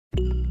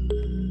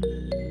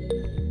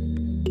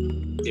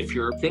If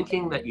you're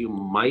thinking that you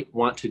might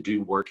want to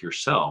do work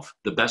yourself,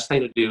 the best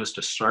thing to do is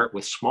to start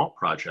with small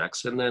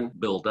projects and then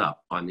build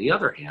up. On the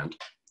other hand,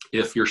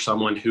 if you're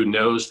someone who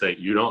knows that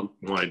you don't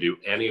want to do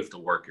any of the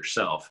work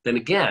yourself, then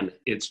again,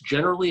 it's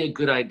generally a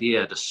good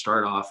idea to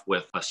start off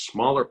with a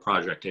smaller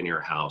project in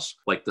your house,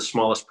 like the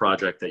smallest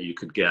project that you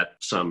could get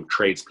some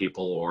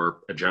tradespeople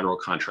or a general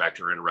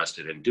contractor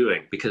interested in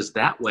doing, because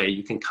that way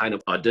you can kind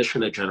of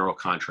audition a general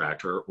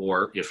contractor,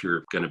 or if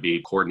you're going to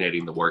be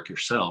coordinating the work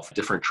yourself,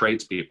 different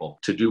tradespeople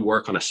to do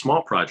work on a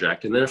small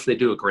project. And then if they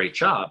do a great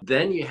job,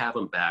 then you have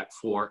them back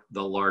for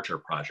the larger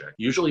project.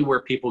 Usually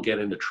where people get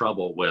into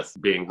trouble with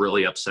being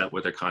really upset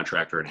with a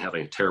contractor and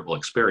having a terrible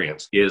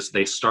experience is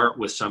they start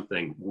with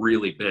something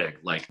really big,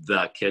 like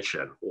the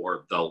kitchen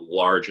or the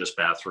largest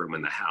bathroom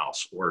in the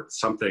house, or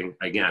something,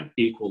 again,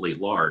 equally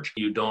large.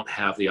 You don't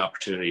have the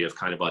opportunity of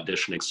kind of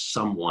auditioning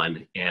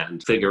someone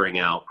and figuring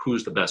out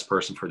who's the best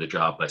person for the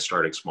job by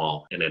starting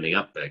small and ending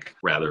up big,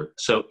 rather.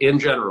 So in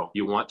general,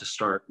 you want to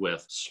start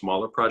with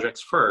smaller projects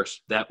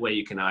first. That way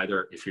you can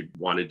either, if you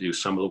want to do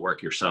some of the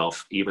work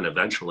yourself, even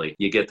eventually,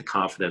 you get the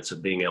confidence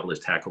of being able to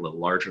tackle the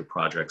larger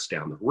projects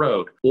down the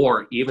road.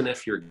 Or even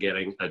if you're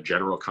getting a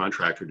general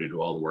contractor to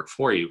do all the work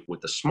for you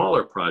with the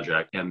smaller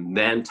project and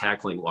then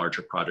tackling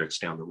larger projects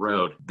down the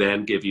road,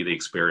 then give you the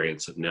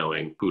experience of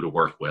knowing who to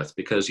work with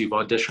because you've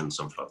auditioned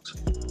some folks.